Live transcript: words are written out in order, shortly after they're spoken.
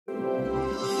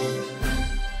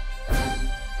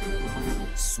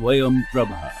Swayam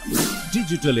Prabha.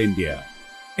 Digital India.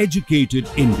 Educated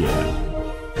India.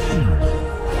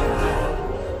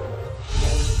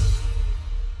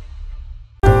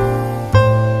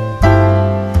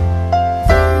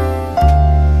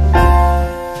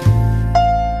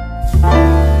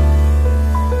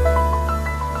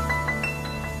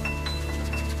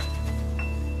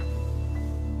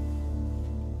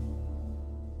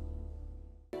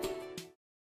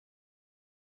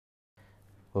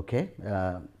 Okay,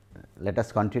 let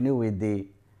us continue with the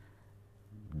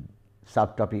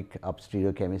subtopic of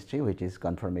stereochemistry, which is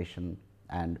conformation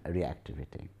and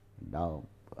reactivity. Now,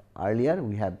 earlier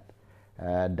we have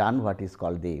done what is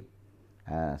called the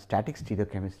static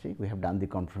stereochemistry. We have done the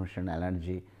conformation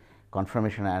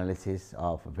analysis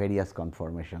of various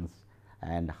conformations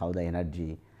and how the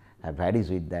energy varies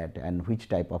with that, and which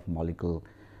type of molecule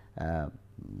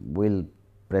will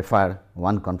prefer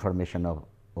one conformation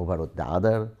over the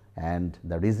other, and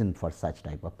the reason for such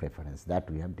type of preference, that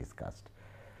we have discussed.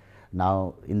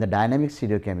 Now, in the dynamic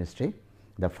stereochemistry,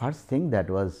 the first thing that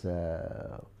was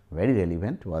very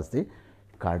relevant was the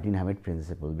Cartin-Hammett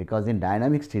principle, because in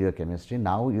dynamic stereochemistry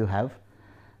now you have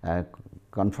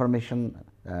conformation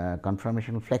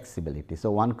flexibility.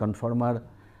 So, one conformer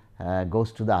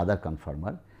goes to the other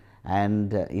conformer,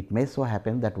 and it may so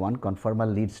happen that one conformer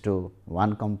leads to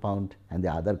one compound and the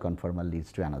other conformer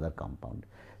leads to another compound.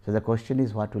 So, the question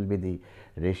is, what will be the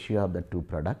ratio of the two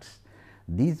products?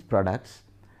 These products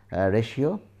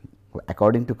ratio,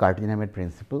 according to Cartin-Hammett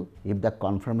principle, if the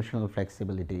conformational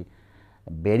flexibility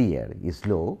barrier is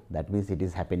low, that means it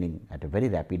is happening at a very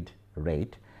rapid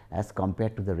rate as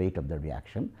compared to the rate of the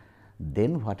reaction,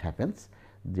 then what happens?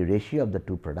 The ratio of the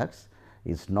two products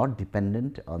is not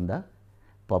dependent on the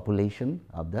population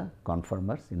of the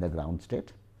conformers in the ground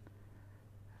state.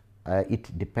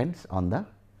 It depends on the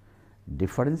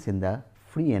difference in the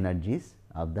free energies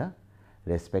of the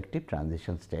respective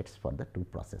transition states for the two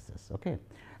processes. Okay.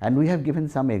 And we have given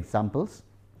some examples.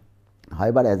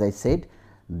 However, as I said,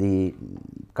 the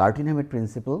Cartin-Hammett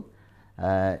principle,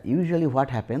 usually what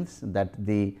happens, that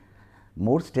the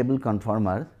more stable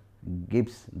conformer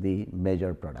gives the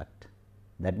major product.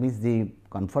 That means, the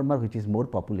conformer which is more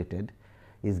populated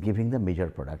is giving the major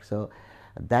product. So,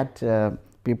 that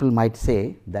people might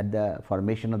say that the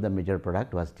formation of the major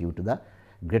product was due to the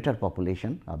greater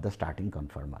population of the starting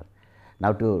conformer.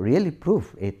 Now, to really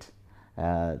prove it,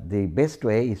 the best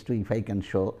way is to, if I can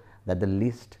show that the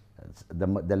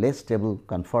less stable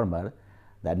conformer,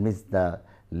 that means the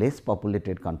less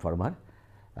populated conformer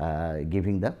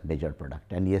giving the major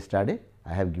product. And yesterday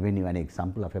I have given you an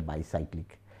example of a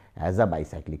bicyclic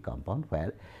compound,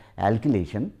 where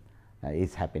alkylation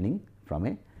is happening from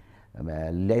a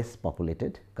less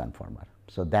populated conformer.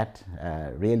 So, that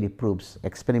really proves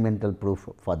experimental proof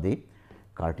for the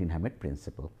Cartin-Hammett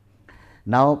principle.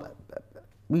 Now,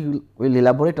 we will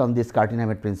elaborate on this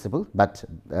Cartin-Hammett principle, but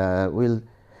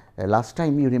last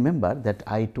time you remember that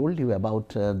I told you about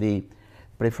the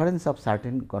preference of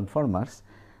certain conformers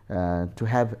to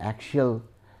have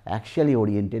axially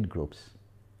oriented groups,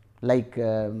 like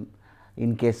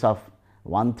in case of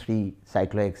 1,3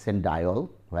 cyclohexane diol,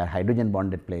 where hydrogen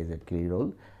bonded plays a key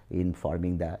role in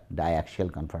forming the diaxial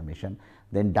conformation.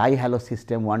 Then dihalo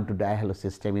system, 1,2 dihalo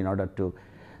system, in order to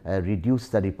reduce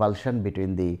the repulsion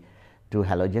between the two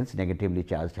halogens, negatively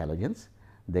charged halogens.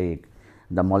 The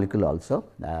molecule also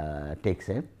takes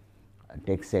a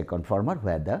conformer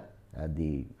where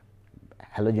the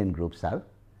halogen groups are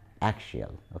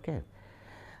axial. Okay.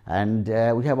 And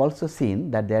we have also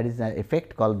seen that there is an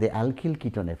effect called the alkyl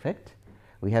ketone effect.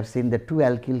 We have seen the 2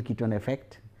 alkyl ketone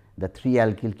effect, the 3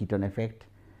 alkyl ketone effect,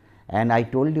 and I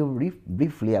told you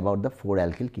briefly about the 4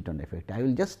 alkyl ketone effect. I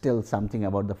will just tell something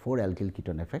about the 4 alkyl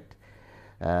ketone effect.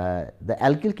 The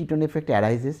alkyl ketone effect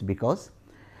arises because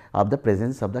of the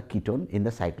presence of the ketone in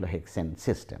the cyclohexane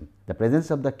system. The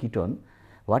presence of the ketone,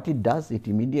 what it does, it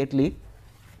immediately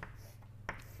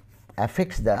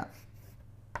affects the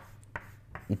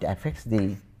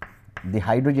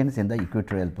hydrogens in the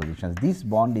equatorial positions. This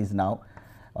bond is now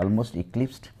almost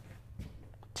eclipsed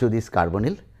to this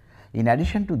carbonyl. In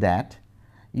addition to that,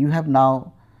 you have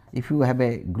now, if you have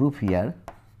a group here,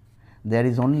 there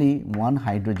is only one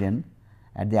hydrogen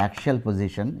at the axial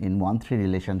position in 1,3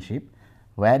 relationship,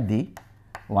 where the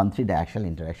 1,3 diaxial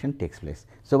interaction takes place.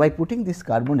 So, by putting this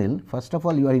carbonyl, first of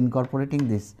all you are incorporating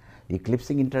this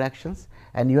eclipsing interactions,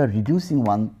 and you are reducing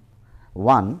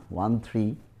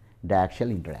 1,3 diaxial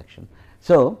interaction.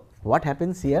 So, what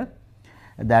happens here,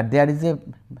 that there is a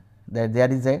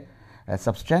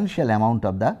substantial amount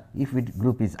of the, if it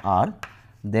group is R,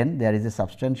 then there is a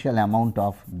substantial amount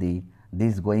of the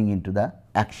this going into the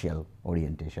axial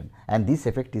orientation, and this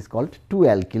effect is called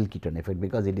 2-alkyl ketone effect,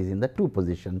 because it is in the 2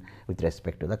 position with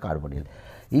respect to the carbonyl.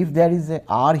 If there is a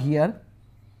R here,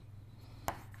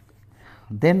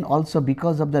 then also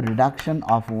because of the reduction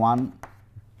of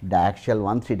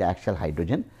 1,3-diaxial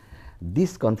hydrogen,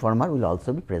 this conformer will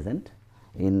also be present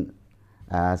in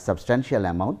substantial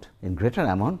amount, in greater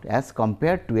amount as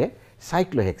compared to a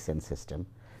cyclohexane system.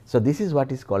 So, this is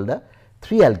what is called the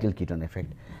 3-alkyl ketone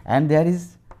effect, and there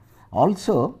is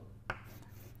also,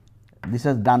 this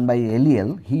was done by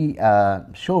Eliel. He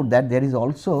showed that there is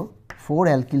also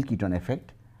 4-alkyl ketone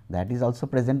effect, that is also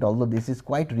present, although this is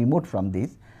quite remote from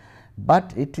this,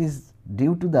 but it is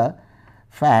due to the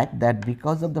fact that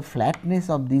because of the flatness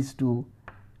of these two,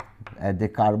 the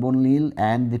carbonyl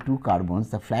and the 2 carbons,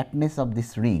 the flatness of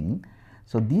this ring.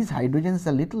 So, these hydrogens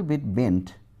are little bit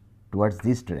bent towards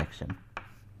this direction.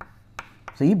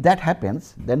 So, if that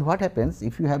happens, then what happens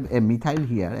if you have a methyl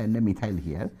here and a methyl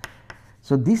here.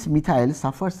 So, this methyl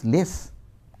suffers less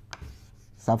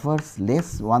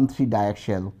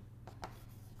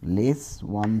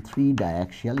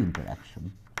 1,3-diaxial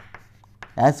interaction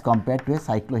as compared to a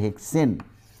cyclohexane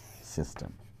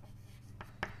system.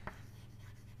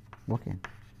 Okay.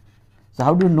 So,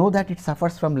 how do you know that it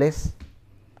suffers from less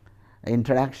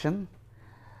interaction?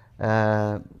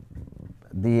 The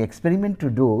experiment to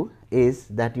do is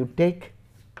that you take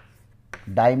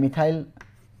dimethyl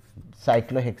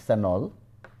cyclohexanol,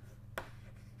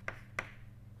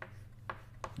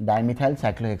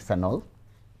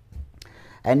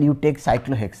 and you take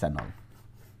cyclohexanol.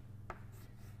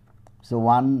 So,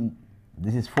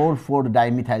 this is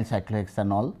 4,4-dimethyl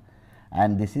cyclohexanol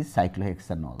and this is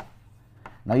cyclohexanol.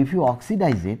 Now, if you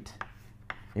oxidize it,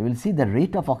 you will see the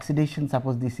rate of oxidation,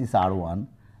 suppose this is R1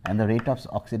 and the rate of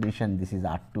oxidation this is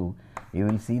R2, you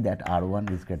will see that R1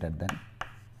 is greater than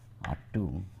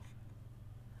R2.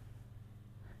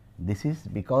 This is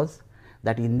because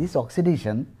that in this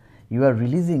oxidation you are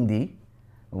releasing the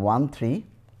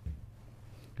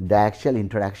 1,3-diaxial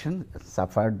interaction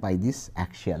suffered by this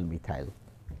axial methyl.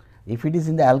 If it is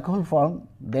in the alcohol form,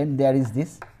 then there is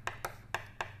these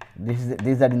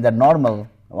are in the normal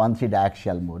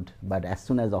 1,3-diaxial mode, but as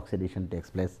soon as oxidation takes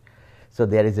place, so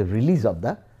there is a release of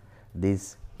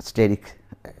this steric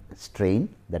strain,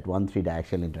 that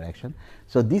 1,3-diaxial interaction.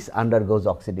 So, this undergoes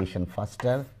oxidation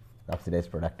faster, the oxidized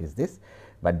product is this,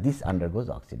 but this undergoes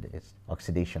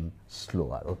oxidation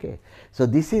slower. Okay. So,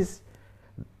 this is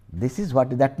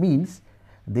what that means.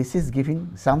 This is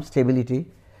giving some stability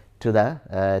to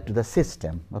the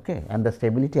system, okay, and the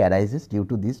stability arises due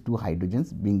to these 2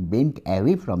 hydrogens being bent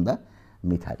away from the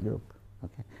methyl group.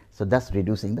 Okay. So, thus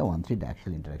reducing the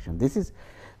 1,3-diaxial interaction. This is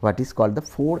what is called the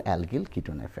 4-alkyl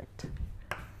ketone effect,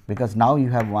 because now you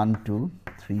have 1, 2,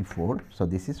 3, 4. So,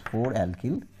 this is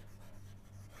 4-alkyl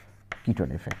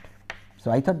ketone effect. So,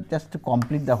 I thought just to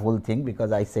complete the whole thing,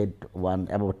 because I said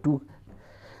about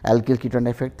 2-alkyl ketone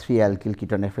effect, 3-alkyl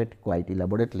ketone effect quite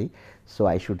elaborately. So,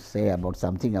 I should say about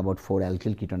something about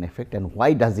 4-alkyl ketone effect and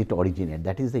why does it originate,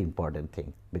 that is the important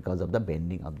thing, because of the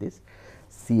bending of this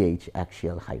CH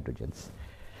axial hydrogens.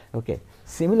 Okay.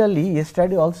 Similarly,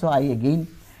 yesterday also I again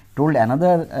told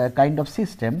another kind of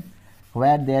system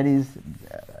where there is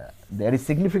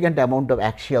significant amount of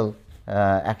axial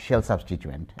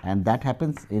substituent, and that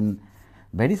happens in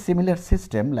very similar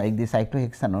system like the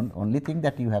cyclohexanone, only thing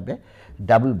that you have a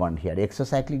double bond here,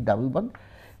 exocyclic double bond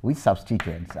with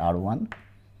substituents R1,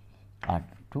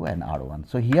 R2 and R1.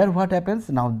 So, here what happens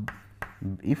now,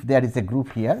 if there is a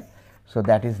group here, so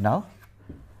that is now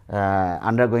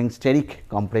undergoing steric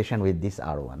compression with this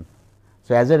R1.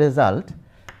 So, as a result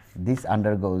this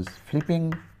undergoes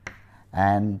flipping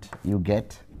and you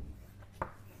get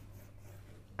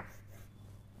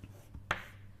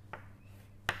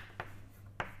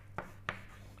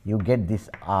this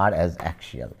R as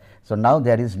axial. So, now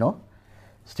there is no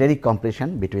steric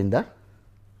compression between the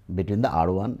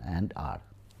R1 and R.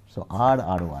 So,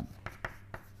 R1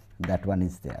 that one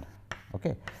is there.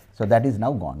 Okay. So, that is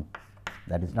now gone,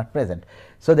 that is not present.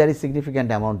 So, there is significant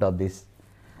amount of this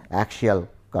axial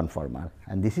conformer,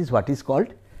 and this is what is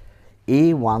called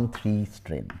A13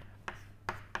 strain.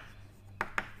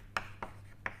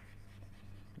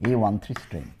 A13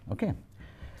 strain. Okay.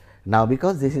 Now,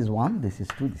 because this is 1, this is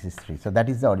 2, this is 3. So, that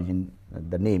is the origin,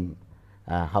 the name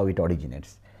how it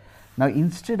originates. Now,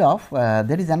 instead of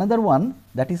there is another one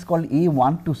that is called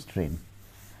A12 strain.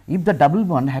 If the double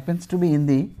bond happens to be in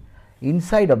the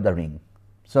inside of the ring.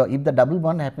 So, if the double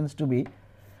bond happens to be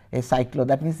a cyclo,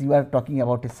 that means you are talking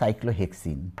about a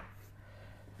cyclohexene.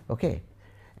 Okay.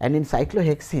 And in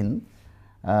cyclohexene,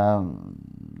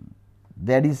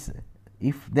 there is,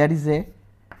 if there is a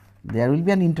there will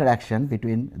be an interaction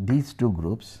between these two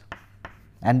groups,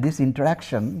 and this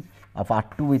interaction of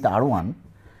R2 with R1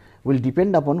 will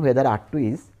depend upon whether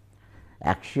R2 is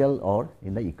axial or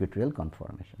in the equatorial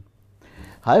conformation.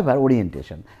 However,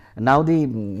 orientation. Now,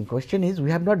 the question is,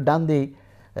 we have not done the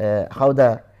how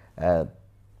the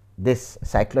this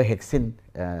cyclohexane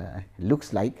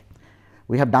looks like.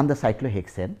 We have done the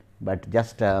cyclohexane, but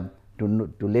just to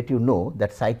let you know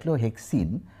that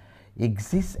cyclohexene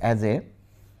exists as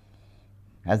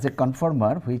a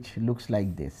conformer which looks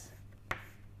like this.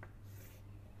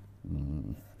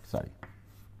 Sorry.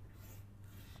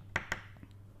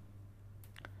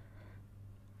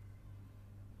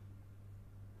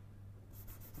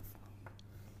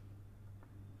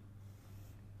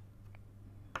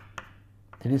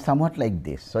 It is somewhat like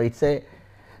this. So,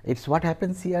 it's what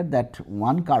happens here, that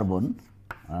one carbon,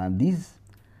 these,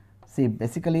 see,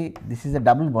 basically this is a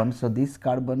double bond. So, this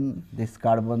carbon,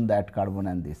 that carbon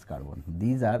and this carbon,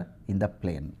 these are in the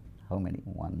plane. How many?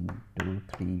 1, 2,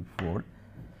 3, 4,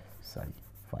 sorry,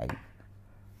 5,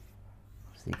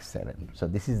 6, 7. So,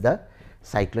 this is the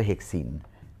cyclohexene.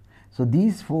 So,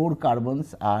 these 4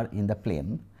 carbons are in the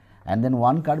plane, and then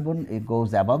one carbon, it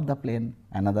goes above the plane,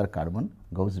 another carbon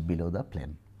goes below the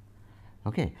plane.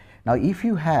 Okay. Now, if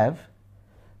you have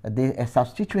a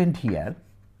substituent here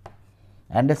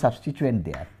and a substituent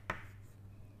there,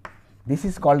 this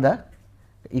is called the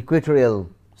equatorial,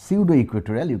 pseudo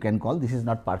equatorial, you can call. This is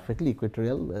not perfectly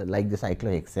equatorial like the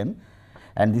cyclohexane,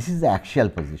 and this is the axial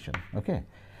position. Okay.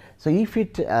 So, if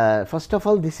it first of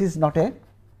all, this is not a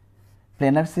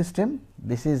planar system,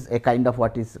 this is a kind of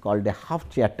what is called a half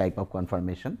chair type of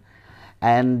conformation,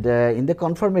 and in the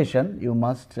conformation you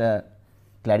must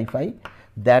clarify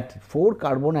that 4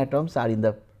 carbon atoms are in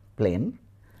the plane,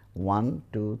 1,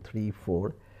 2, 3,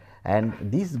 4, and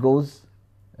this goes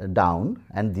down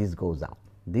and this goes up,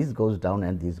 this goes down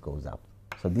and this goes up.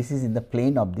 So, this is in the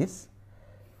plane of this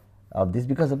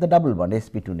because of the double bond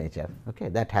sp2 nature. Okay,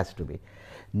 that has to be.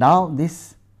 Now,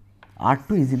 this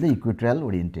R2 is in the equatorial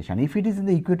orientation. If it is in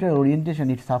the equatorial orientation,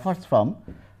 it suffers from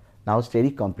now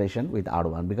steric compression with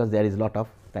R1, because there is lot of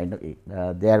kind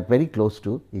of they are very close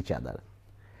to each other.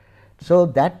 So,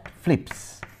 that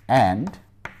flips and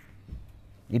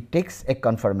it takes a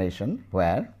conformation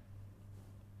where,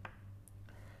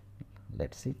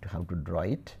 let us see how to draw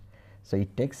it. So,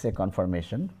 it takes a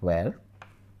conformation where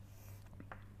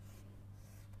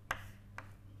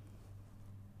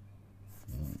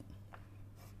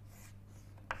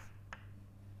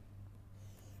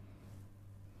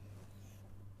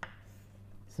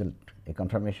a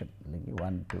conformation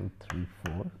 1, 2, 3,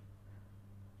 4,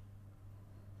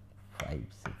 5,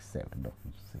 6, 7, no,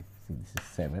 see this is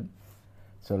 7.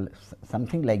 So,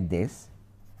 something like this,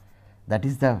 that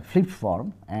is the flipped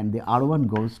form, and the R1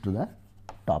 goes to the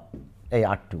top,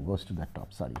 R2 goes to the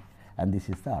top, sorry, and this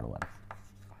is the R1.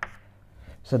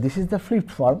 So, this is the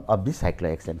flipped form of the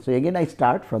cyclohexane. So, again I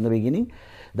start from the beginning,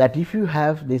 that if you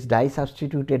have this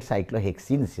disubstituted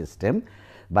cyclohexene system,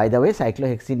 by the way,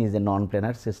 cyclohexene is a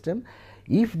non-planar system.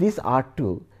 If this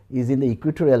R2 is in the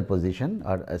equatorial position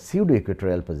or a pseudo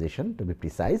equatorial position to be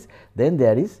precise, then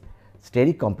there is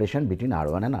steric compression between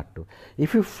R1 and R2.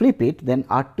 If you flip it, then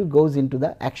R2 goes into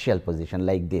the axial position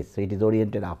like this. So, it is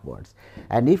oriented upwards,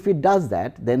 and if it does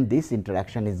that, then this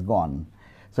interaction is gone.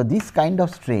 So, this kind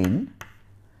of strain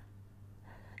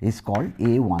is called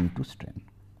A12 strain.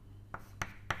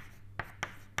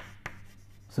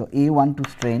 So, A12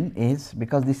 strain is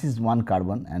because this is one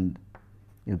carbon and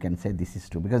you can say this is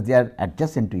 2, because they are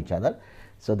adjacent to each other.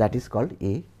 So, that is called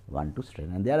A12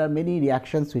 strain, and there are many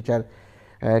reactions which are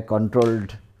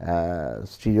controlled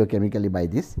stereochemically by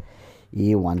this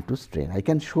A12 strain. I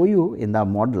can show you in the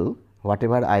model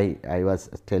whatever I was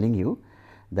telling you,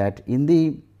 that in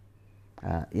the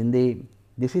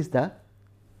this is the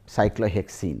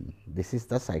cyclohexene, this is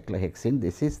the cyclohexene,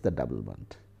 this is the double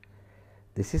bond.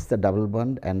 This is the double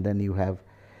bond, and then you have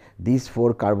these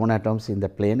 4 carbon atoms in the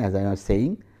plane, as I was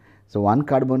saying. So, one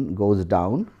carbon goes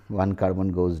down, one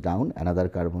carbon goes down, another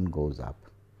carbon goes up.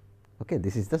 Okay,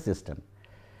 this is the system.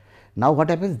 Now, what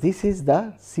happens? This is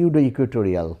the pseudo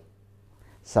equatorial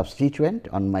substituent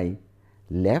on my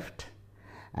left,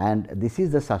 and this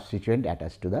is the substituent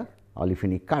attached to the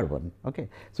olefinic carbon. Okay.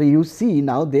 So, you see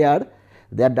now their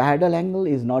dihedral angle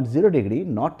is not 0 degree,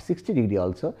 not 60 degree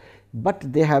also, but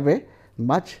they have a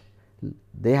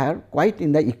they are quite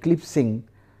in the eclipsing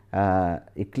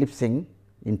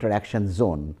interaction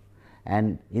zone,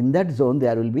 and in that zone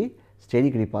there will be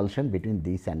steric repulsion between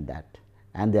this and that,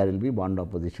 and there will be bond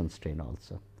opposition strain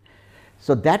also.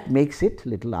 So, that makes it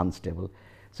little unstable.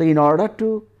 So, in order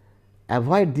to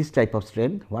avoid this type of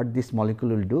strain, what this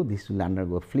molecule will do? This will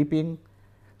undergo flipping.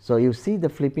 So, you see the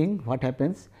flipping, what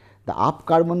happens? The up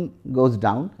carbon goes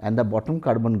down and the bottom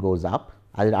carbon goes up.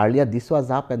 Earlier this was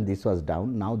up and this was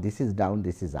down, now this is down,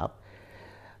 this is up.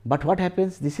 But what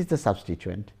happens? This is the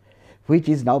substituent which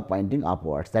is now pointing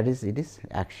upwards, that is, it is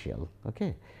axial.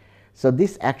 Okay. So,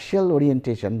 this axial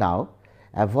orientation now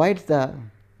avoids the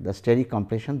steric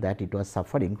compression that it was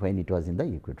suffering when it was in the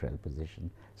equatorial position.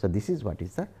 So, this is what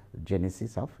is the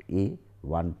genesis of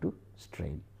A12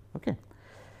 strain. Okay.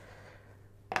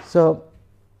 So,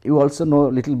 you also know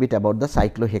a little bit about the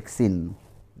cyclohexene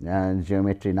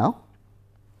geometry now.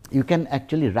 You can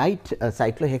actually write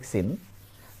cyclohexene.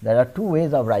 There are two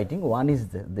ways of writing. One is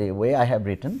the way I have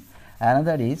written,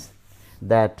 another is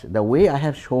that the way I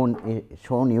have shown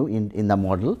you in the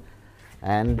model.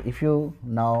 And if you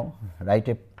now write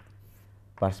a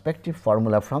perspective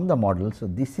formula from the model, so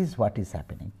this is what is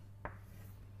happening.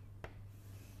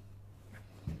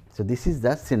 So, this is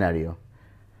the scenario.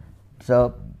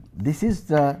 So, this is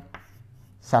the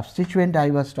substituent I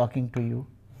was talking to you,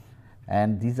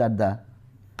 and these are the,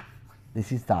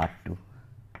 this is the R2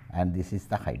 and this is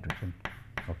the hydrogen.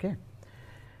 Okay.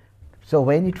 So,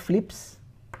 when it flips,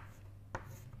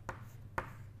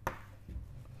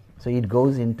 so it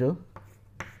goes into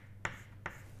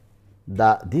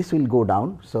this will go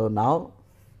down. So, now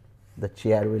the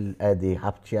chair will the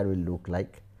half chair will look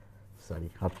like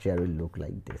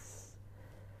this.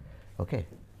 Okay.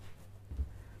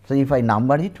 So, if I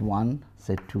number it 1,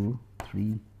 say 2,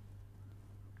 3,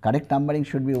 correct numbering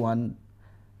should be 1,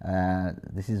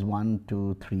 this is 1,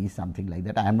 2, 3, something like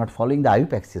that. I am not following the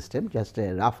IUPAC system, just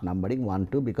a rough numbering 1,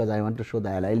 2, because I want to show the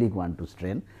allylic 1, 2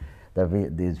 strain,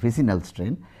 this vicinal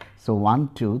strain. So,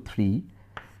 1, 2, 3,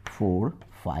 4,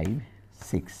 5,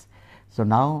 6. So,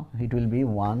 now it will be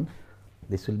 1,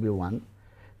 this will be 1.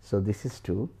 So, this is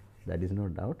 2, that is no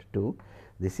doubt 2,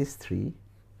 this is 3,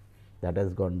 that has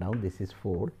gone down, this is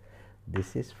 4,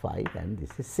 this is 5 and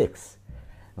this is 6.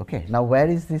 Okay. Now, where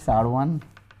is this R1?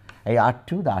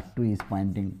 R2, the R2 is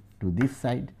pointing to this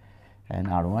side and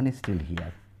R1 is still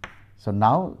here. So,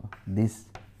 now this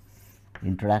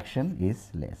interaction is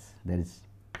less, there is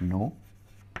no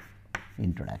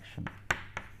interaction,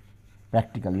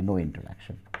 practically no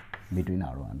interaction between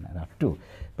R1 and R2,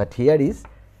 but here is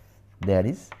there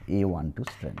is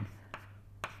A12 strain.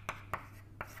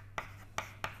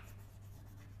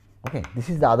 Okay. This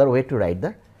is the other way to write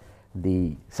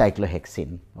the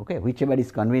cyclohexene. Okay. Whichever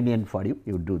is convenient for you,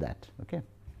 you do that. Okay.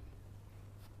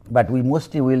 But we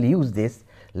mostly will use this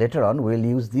later on, we will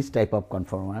use this type of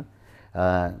conformer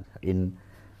in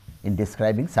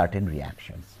describing certain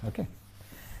reactions. Okay.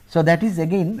 So, that is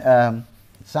again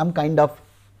some kind of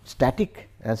static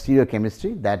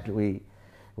stereochemistry that we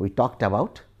talked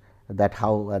about, that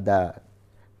how the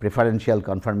preferential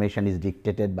conformation is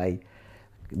dictated by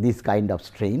this kind of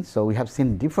strains. So, we have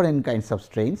seen different kinds of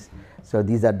strains. So,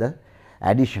 these are the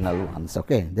additional ones.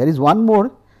 Okay. There is one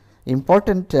more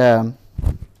important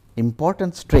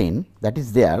strain that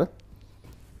is there.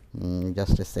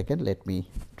 Just a second, let me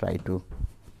try to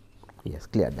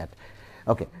clear that.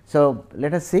 Okay. So,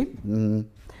 let us see,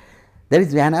 there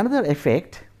is another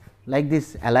effect like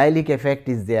this allylic effect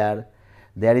is there,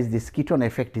 there is this ketone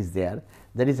effect is there.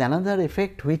 There is another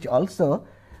effect which also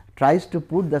tries to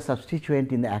put the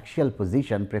substituent in the axial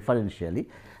position preferentially,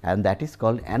 and that is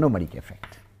called anomeric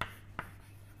effect.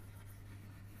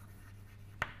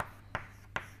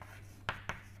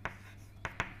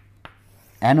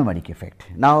 Anomeric effect.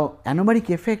 Now, anomeric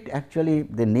effect actually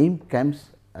the name comes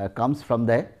from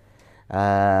the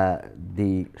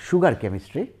sugar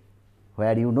chemistry,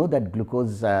 where you know that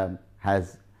glucose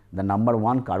has the number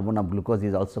 1 carbon of glucose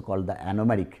is also called the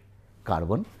anomeric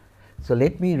carbon. So,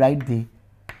 let me write the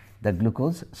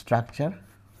glucose structure.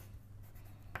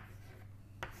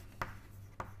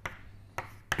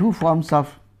 Two forms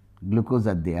of glucose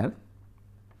are there.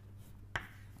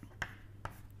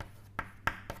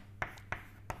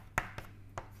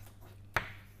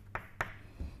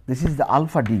 This is the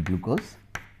alpha D glucose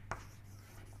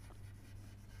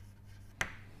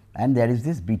and there is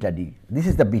this beta D. This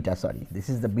is the beta, sorry, this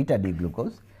is the beta D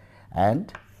glucose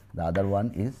and the other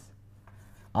one is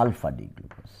alpha D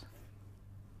glucose.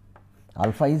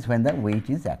 Alpha is when the weight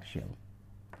is axial.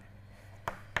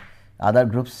 Other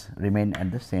groups remain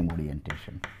at the same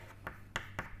orientation.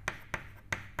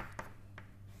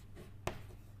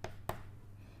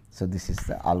 So, this is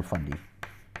the alpha D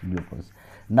glucose.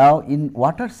 Now, in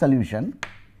water solution,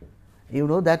 you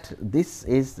know that this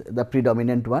is the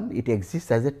predominant one, it exists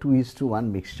as a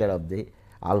 2:1 mixture of the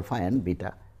alpha and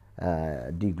beta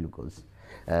D glucose.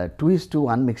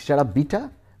 2:1 mixture of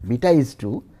beta, beta is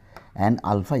 2 and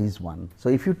alpha is 1. So,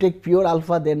 if you take pure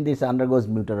alpha, then this undergoes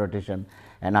mutual rotation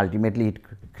and ultimately it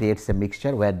creates a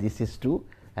mixture where this is 2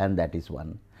 and that is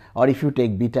 1. Or if you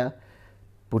take beta,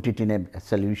 put it in a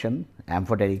solution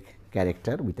amphoteric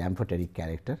character with amphoteric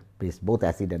character, both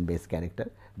acid and base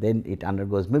character, then it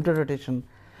undergoes mutual rotation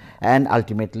and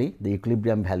ultimately the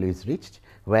equilibrium value is reached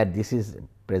where this is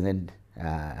present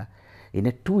in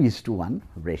a 2:1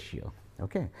 ratio.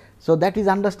 Okay. So, that is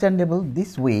understandable.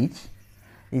 This wedge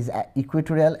is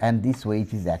equatorial and this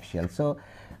wedge is axial. So,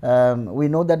 we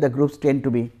know that the groups tend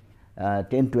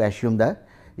to assume the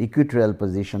equatorial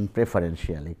position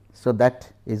preferentially. So,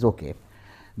 that is okay,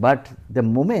 but the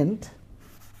moment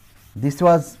this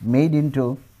was made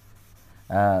into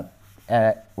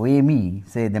OMe,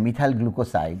 say the methyl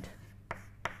glucoside,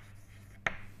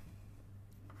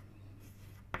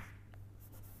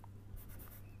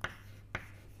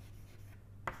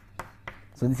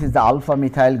 so this is the alpha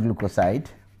methyl glucoside,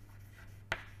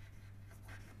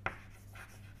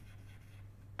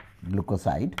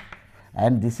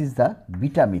 and this is the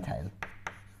beta methyl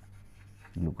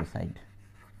glucoside.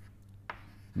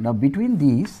 Now, between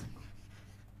these,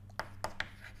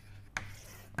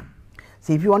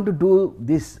 see, if you want to do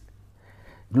this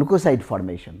glucoside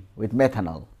formation with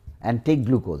methanol and take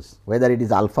glucose, whether it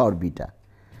is alpha or beta,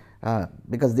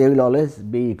 because they will always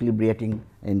be equilibrating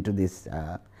into this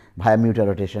via mutual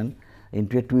rotation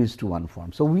into a 2:1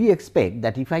 form. So, we expect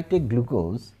that if I take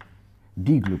glucose,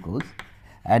 D-glucose,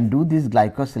 and do this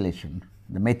glycosylation,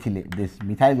 this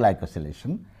methyl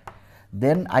glycosylation,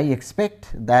 then I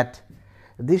expect that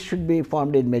this should be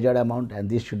formed in major amount and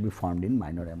this should be formed in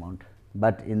minor amount.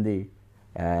 But in the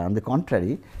on the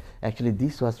contrary, actually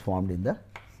this was formed in the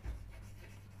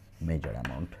major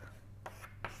amount.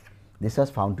 This was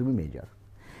found to be major.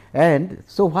 And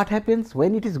so, what happens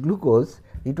when it is glucose?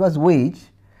 It was wedge,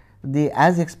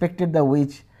 as expected the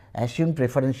wedge assumed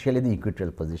preferentially the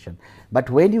equatorial position, but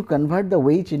when you convert the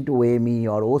wedge into OMe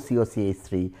or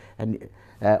OCOCH3 and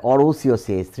or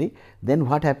OCOCH3, then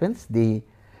what happens? The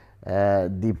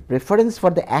preference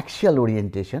for the axial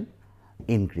orientation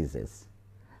increases.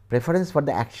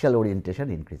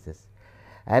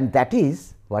 And that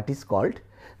is what is called,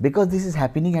 because this is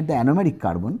happening at the anomeric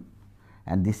carbon,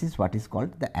 and this is what is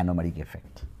called the anomeric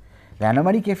effect. The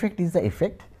anomeric effect is the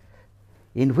effect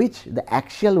in which the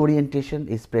axial orientation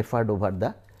is preferred over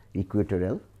the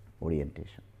equatorial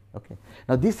orientation. Okay.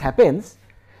 Now, this happens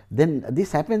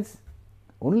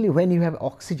only when you have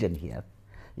oxygen here.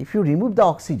 If you remove the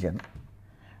oxygen,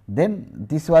 then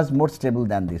this was more stable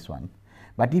than this one,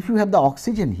 but if you have the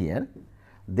oxygen here,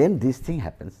 then this thing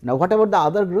happens. Now, what about the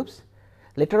other groups?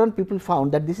 Later on people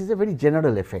found that this is a very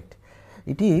general effect.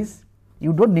 It is,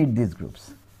 you do not need these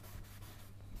groups.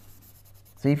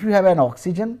 So, if you have an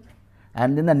oxygen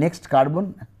and then the next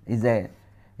carbon is a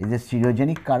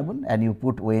stereogenic carbon and you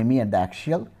put OMe at the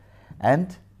axial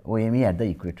and OMe at the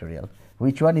equatorial,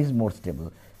 which one is more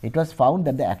stable? It was found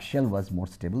that the axial was more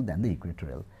stable than the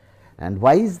equatorial. And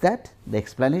why is that? The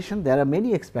explanation, there are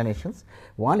many explanations.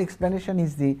 One explanation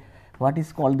is what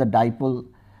is called the dipole,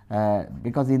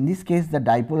 because in this case the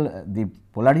dipole, the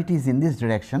polarity is in this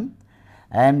direction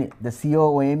and the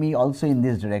CO-OMe also in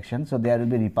this direction. So, there will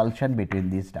be repulsion between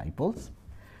these dipoles.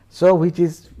 So, which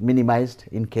is minimized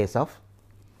in case of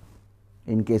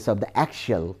the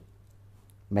axial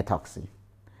methoxy.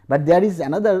 But there is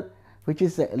another which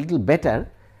is a little better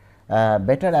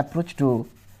approach to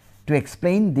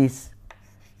explain this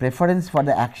preference for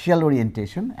the axial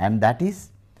orientation, and that is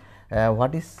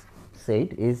what is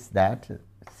said is that,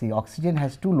 see, oxygen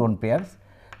has two lone pairs,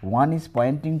 one is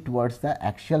pointing towards the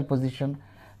axial position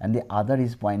and the other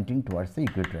is pointing towards the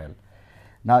equatorial.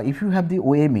 Now, if you have the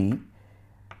OMe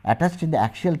attached in the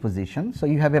axial position, so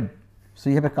you have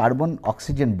a carbon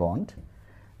oxygen bond.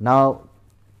 Now,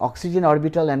 oxygen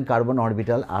orbital and carbon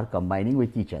orbital are combining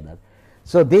with each other.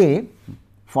 So, they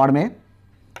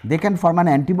can form an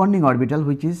antibonding orbital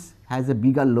which has a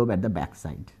bigger lobe at the back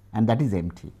side, and that is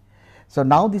empty. So,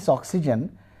 now this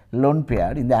oxygen lone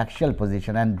pair in the axial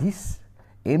position and this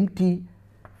empty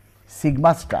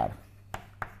sigma star,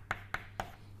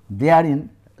 they are in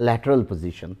lateral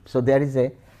position. So, there is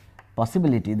a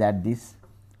possibility that this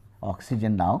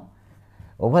oxygen now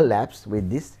overlaps with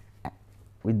this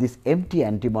empty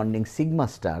antibonding sigma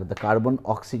star, the carbon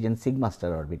oxygen sigma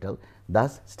star orbital,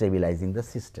 thus stabilizing the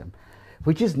system,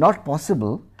 which is not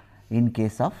possible in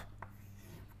case of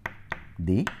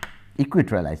the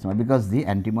equatorial isomer, because the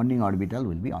antibonding orbital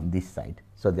will be on this side.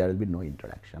 So, there will be no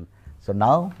interaction. So,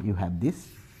 now you have this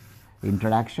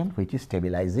interaction which is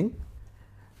stabilizing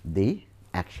the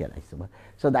axial isomer.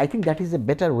 So, I think that is a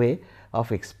better way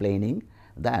of explaining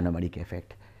the anomeric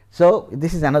effect. So,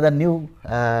 this is another new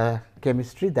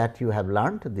chemistry that you have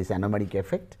learned, this anomeric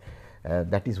effect.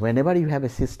 That is, whenever you have a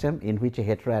system in which a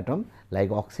heteroatom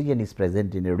like oxygen is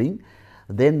present in a ring,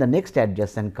 then the next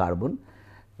adjacent carbon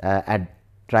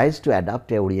tries to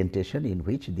adopt a orientation in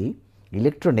which the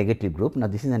electronegative group, now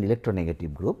this is an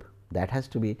electronegative group, that has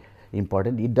to be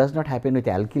important. It does not happen with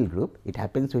alkyl group, it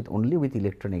happens with only with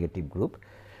electronegative group,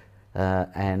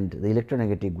 and the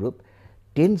electronegative group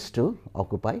tends to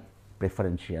occupy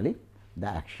preferentially the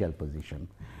axial position,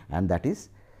 and that is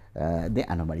the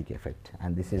anomeric effect,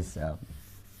 and this is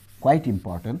quite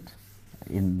important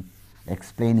in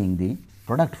explaining the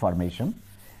product formation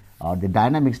or the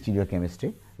dynamic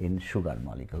stereochemistry in sugar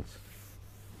molecules.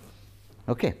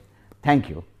 Okay. Thank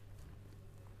you.